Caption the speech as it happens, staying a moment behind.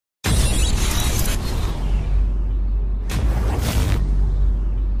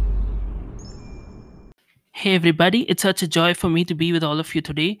Hey everybody, it's such a joy for me to be with all of you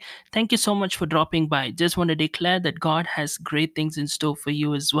today. Thank you so much for dropping by. Just want to declare that God has great things in store for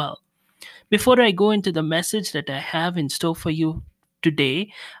you as well. Before I go into the message that I have in store for you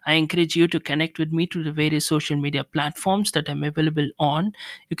today, I encourage you to connect with me through the various social media platforms that I'm available on.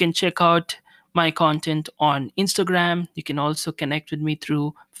 You can check out my content on Instagram. You can also connect with me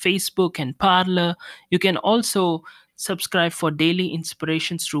through Facebook and Parler. You can also subscribe for daily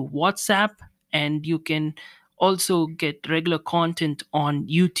inspirations through WhatsApp, and you can also get regular content on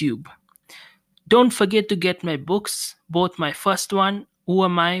YouTube. Don't forget to get my books, both my first one, Who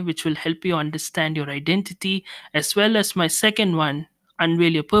Am I, which will help you understand your identity, as well as my second one,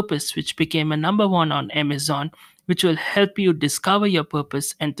 Unveil Your Purpose, which became a number one on Amazon, which will help you discover your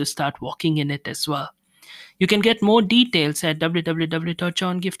purpose and to start walking in it as well. You can get more details at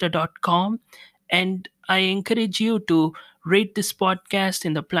www.johngiftah.com. And I encourage you to rate this podcast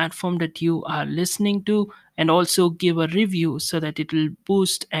in the platform that you are listening to and also give a review so that it will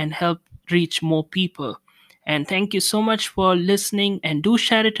boost and help reach more people. And thank you so much for listening, and do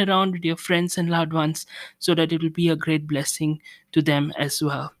share it around with your friends and loved ones so that it will be a great blessing to them as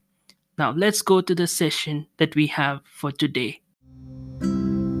well. Now, let's go to the session that we have for today.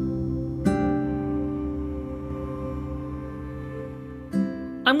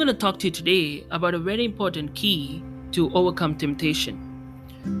 I'm going to talk to you today about a very important key to overcome temptation.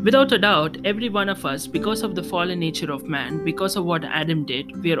 Without a doubt, every one of us, because of the fallen nature of man, because of what Adam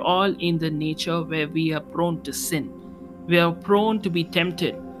did, we are all in the nature where we are prone to sin. We are prone to be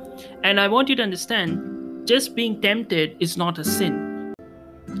tempted. And I want you to understand, just being tempted is not a sin.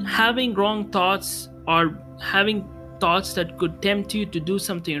 Having wrong thoughts or having thoughts that could tempt you to do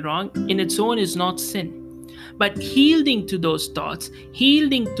something wrong in its own is not sin. But yielding to those thoughts,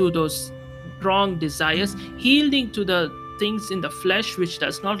 yielding to those wrong desires, yielding to the things in the flesh which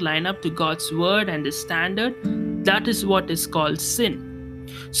does not line up to God's word and the standard, that is what is called sin.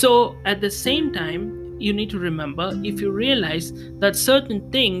 So at the same time, you need to remember, if you realize that certain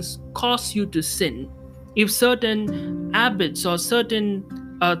things cause you to sin, if certain habits or certain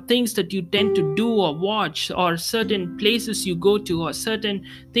things that you tend to do or watch, or certain places you go to, or certain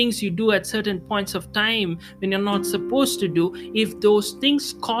things you do at certain points of time when you're not supposed to do, if those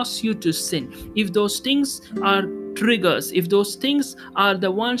things cause you to sin, if those things are triggers, if those things are the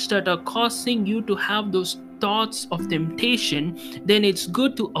ones that are causing you to have those thoughts of temptation, then it's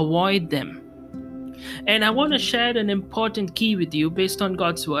good to avoid them. And I want to share an important key with you based on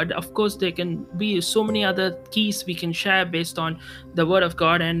God's word. Of course, there can be so many other keys we can share based on the word of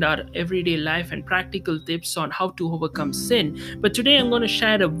God and our everyday life and practical tips on how to overcome sin. But today I'm going to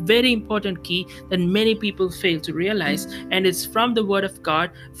share a very important key that many people fail to realize, and it's from the word of God,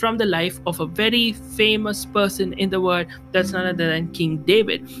 from the life of a very famous person in the word, that's none other than King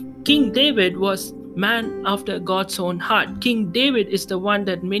David. King David was man after God's own heart. King David is the one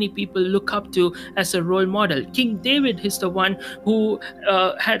that many people look up to as a role model. King David is the one who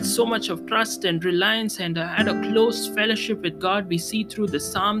had so much of trust and reliance and had a close fellowship with God. We see through the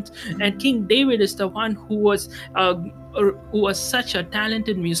Psalms. And King David is the one who was such a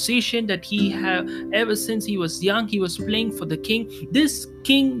talented musician that he had, ever since he was young, he was playing for the king. This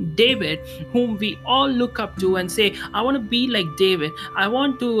King David, whom we all look up to and say, I want to be like David. I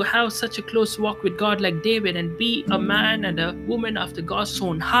want to have such a close walk with God like David and be a man and a woman after God's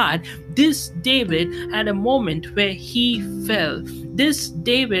own heart. This David had a moment where he fell. This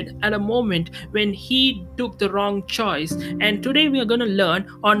David had a moment when he took the wrong choice. And today we are going to learn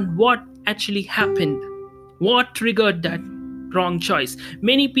on what actually happened. What triggered that wrong choice?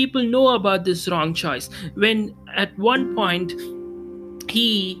 Many people know about this wrong choice. When at one point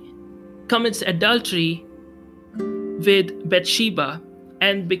he commits adultery with Bathsheba,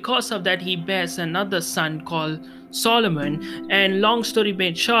 and because of that he bears another son called Solomon. And long story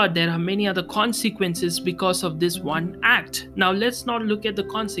made short, there are many other consequences because of this one act. Now let's not look at the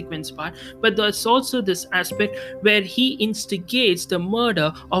consequence part, but there's also this aspect where he instigates the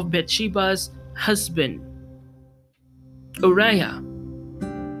murder of Bathsheba's husband, Uriah.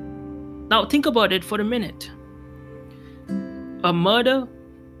 Now think about it for a minute. A murder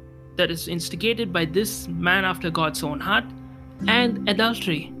that is instigated by this man after God's own heart, and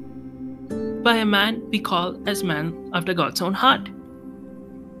adultery by a man we call as man after God's own heart.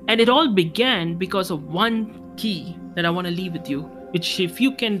 And it all began because of one key that I want to leave with you, which if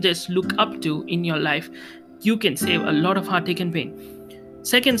you can just look up to in your life, you can save a lot of heartache and pain.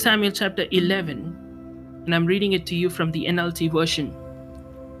 2 Samuel chapter 11, and I'm reading it to you from the NLT version.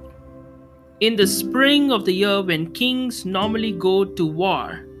 In the spring of the year, when kings normally go to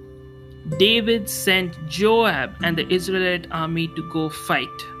war, David sent Joab and the Israelite army to go fight.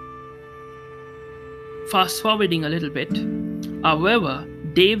 fast forwarding a little bit. However,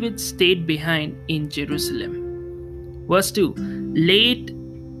 David stayed behind in Jerusalem. Verse 2. Late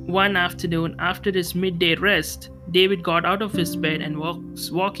one afternoon, after his midday rest, David got out of his bed and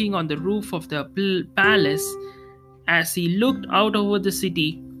was walking on the roof of the palace. As he looked out over the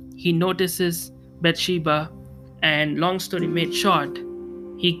city, he notices Bathsheba, and long story made short,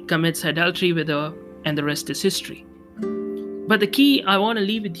 he commits adultery with her, and the rest is history. But the key I want to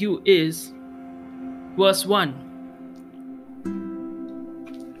leave with you is verse 1.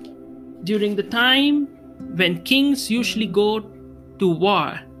 During the time when kings usually go to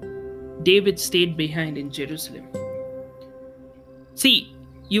war, David stayed behind in Jerusalem. See,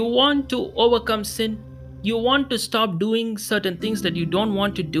 you want to overcome sin, you want to stop doing certain things that you don't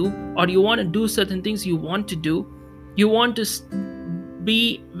want to do, or you want to do certain things you want to do, you want to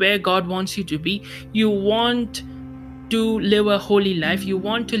be where God wants you to be, you want to live a holy life, you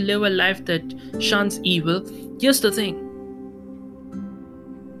want to live a life that shuns evil. Here's the thing.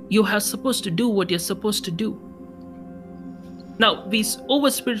 You are supposed to do what you're supposed to do. Now, we over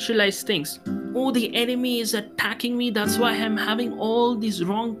spiritualize things. Oh, the enemy is attacking me. That's why I'm having all these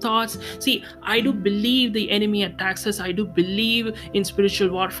wrong thoughts. See, I do believe the enemy attacks us. I do believe in spiritual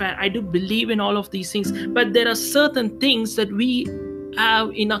warfare. I do believe in all of these things. But there are certain things that we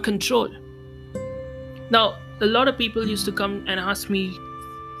have in our control. Now, a lot of people used to come and ask me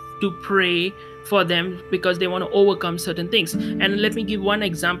to pray for them because they want to overcome certain things. And let me give one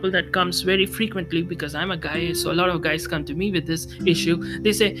example that comes very frequently, because I'm a guy, so a lot of guys come to me with this issue.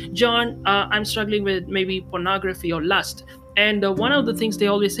 They say, John, I'm struggling with maybe pornography or lust. And one of the things they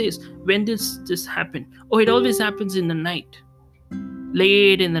always say is, when does this happen? Oh, it always happens in the night,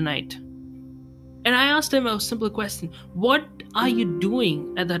 late in the night. And I asked them a simple question. What are you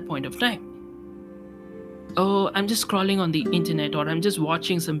doing at that point of time? Oh, I'm just scrolling on the internet, or I'm just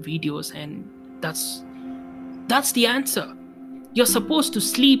watching some videos, and that's the answer. You're supposed to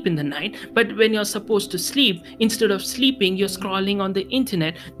sleep in the night, but when you're supposed to sleep, instead of sleeping, you're scrolling on the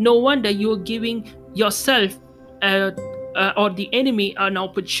internet. No wonder you're giving yourself or the enemy an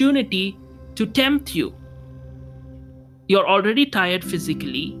opportunity to tempt you. You're already tired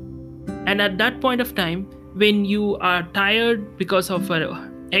physically, and at that point of time, when you are tired because of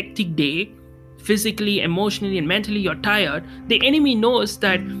a hectic day, physically, emotionally, and mentally, you're tired, the enemy knows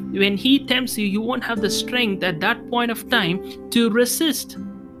that when he tempts you, you won't have the strength at that point of time to resist.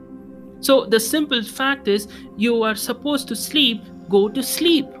 So the simple fact is, you are supposed to sleep, go to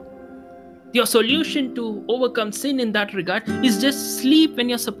sleep. Your solution to overcome sin in that regard is just sleep when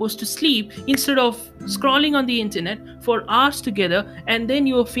you're supposed to sleep, instead of scrolling on the internet for hours together, and then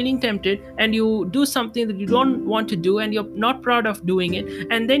you're feeling tempted and you do something that you don't want to do and you're not proud of doing it,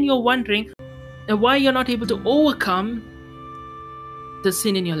 and then you're wondering why you're not able to overcome the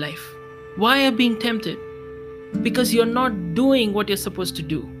sin in your life. Why are you being tempted? Because you're not doing what you're supposed to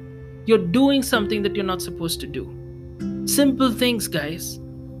do. You're doing something that you're not supposed to do. Simple things, guys.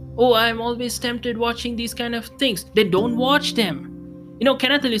 Oh, I'm always tempted watching these kind of things. Then don't watch them.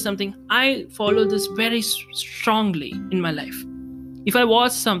 Can I tell you something? I follow this very strongly in my life. If I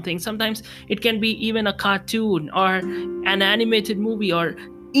watch something, sometimes it can be even a cartoon or an animated movie, or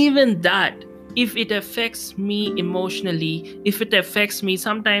even that. If it affects me emotionally, if it affects me,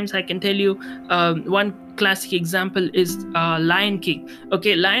 sometimes I can tell you one classic example is Lion King.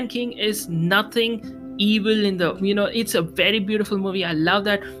 Okay, Lion King is nothing evil in the, it's a very beautiful movie. I love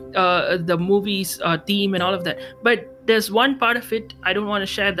that, the movie's theme and all of that. But there's one part of it, I don't want to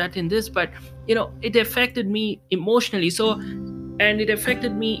share that in this, but it affected me emotionally. So, and it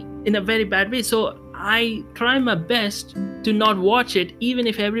affected me in a very bad way. So I try my best to not watch it, even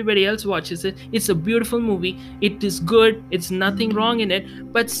if everybody else watches it. It's a beautiful movie. It is good. It's nothing wrong in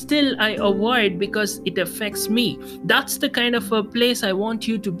it. But still, I avoid because it affects me. That's the kind of a place I want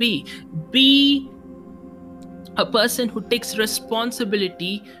you to be. Be a person who takes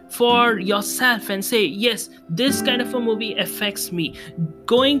responsibility for yourself and say, yes, this kind of a movie affects me.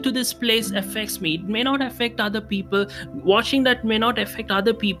 Going to this place affects me. It may not affect other people. Watching that may not affect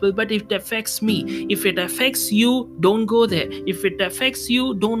other people, but it affects me. If it affects you, don't go there. If it affects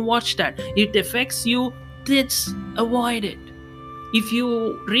you, don't watch that. If it affects you, let's avoid it. If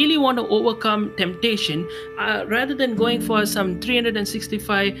you really want to overcome temptation, rather than going for some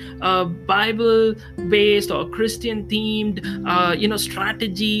 365 Bible-based or Christian-themed,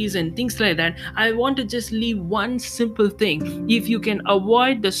 strategies and things like that, I want to just leave one simple thing. If you can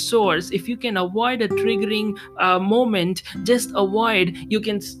avoid the source, if you can avoid a triggering moment, just avoid. You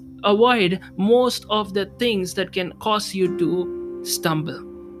can avoid most of the things that can cause you to stumble.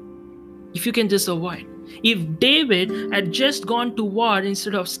 If you can just avoid. If David had just gone to war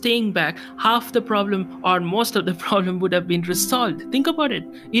instead of staying back, half the problem or most of the problem would have been resolved. Think about it.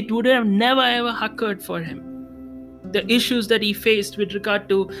 It would have never ever occurred for him. The issues that he faced with regard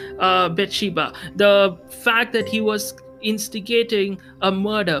to Bathsheba, the fact that he was instigating a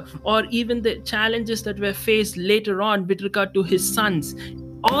murder, or even the challenges that were faced later on with regard to his sons,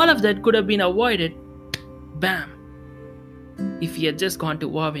 all of that could have been avoided, bam, if he had just gone to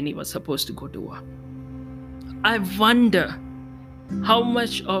war when he was supposed to go to war. I wonder how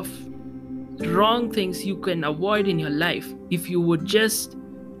much of wrong things you can avoid in your life if you would just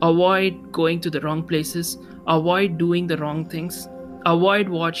avoid going to the wrong places, avoid doing the wrong things, avoid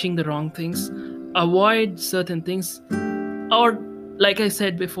watching the wrong things, avoid certain things, or like I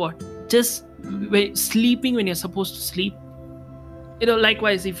said before, just sleeping when you're supposed to sleep.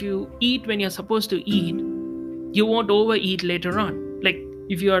 Likewise, if you eat when you're supposed to eat, you won't overeat later on. Like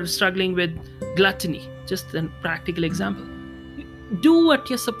if you are struggling with gluttony, just a practical example, do what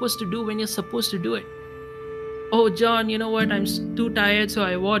you're supposed to do when you're supposed to do it. Oh, John, you know what? I'm too tired, so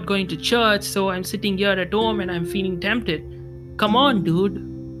I avoid going to church. So I'm sitting here at home and I'm feeling tempted. Come on, dude.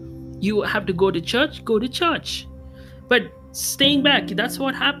 You have to go to church? Go to church. But staying back, that's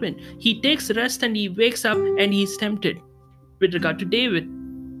what happened. He takes rest and he wakes up and he's tempted with regard to David.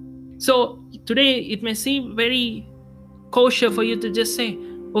 So today it may seem very kosher for you to just say,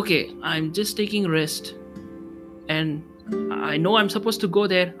 okay, I'm just taking rest. And I know I'm supposed to go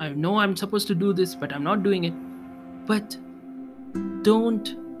there. I know I'm supposed to do this, but I'm not doing it. But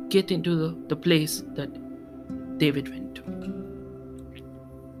don't get into the place that David went to.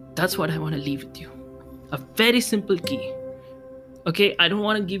 That's what I want to leave with you. A very simple key. Okay, I don't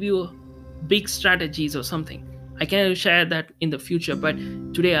want to give you big strategies or something. I can share that in the future, but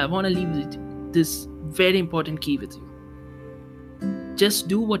today I want to leave this very important key with you. Just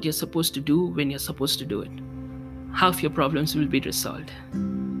do what you're supposed to do when you're supposed to do it. Half your problems will be resolved.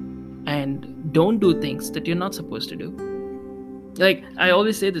 And don't do things that you're not supposed to do. Like I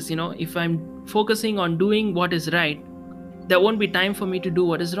always say this, if I'm focusing on doing what is right, there won't be time for me to do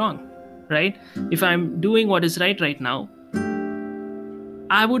what is wrong, right? If I'm doing what is right now,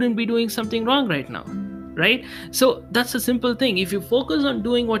 I wouldn't be doing something wrong right now, right? So that's a simple thing. If you focus on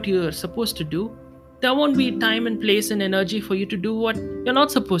doing what you're supposed to do, there won't be time and place and energy for you to do what you're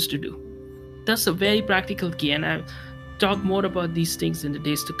not supposed to do. That's a very practical key, and I'll talk more about these things in the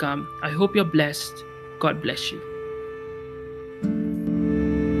days to come. I hope you're blessed. God bless you.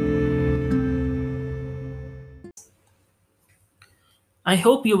 I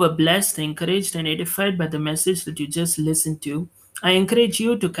hope you were blessed, encouraged, and edified by the message that you just listened to. I encourage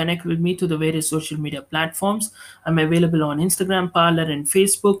you to connect with me through the various social media platforms. I'm available on Instagram, Parler, and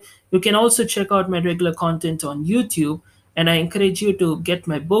Facebook. You can also check out my regular content on YouTube. And I encourage you to get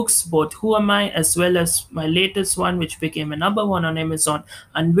my books, both Who Am I, as well as my latest one, which became a number one on Amazon,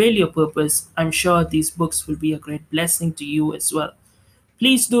 Unveil Your Purpose. I'm sure these books will be a great blessing to you as well.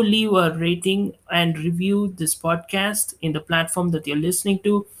 Please do leave a rating and review this podcast in the platform that you're listening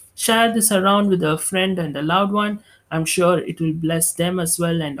to. Share this around with a friend and a loved one. I'm sure it will bless them as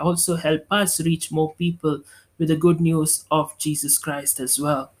well and also help us reach more people with the good news of Jesus Christ as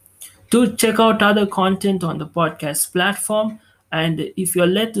well. Do check out other content on the podcast platform. And if you're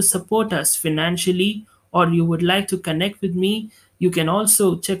led to support us financially or you would like to connect with me, you can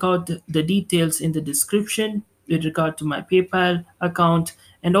also check out the details in the description with regard to my PayPal account.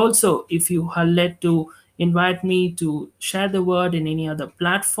 And also, if you are led to invite me to share the word in any other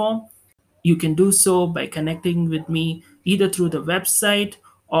platform, you can do so by connecting with me either through the website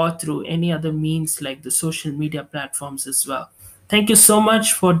or through any other means like the social media platforms as well. Thank you so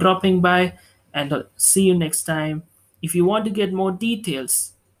much for dropping by, and I'll see you next time. If you want to get more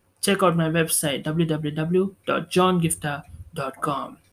details, check out my website www.johngiftah.com.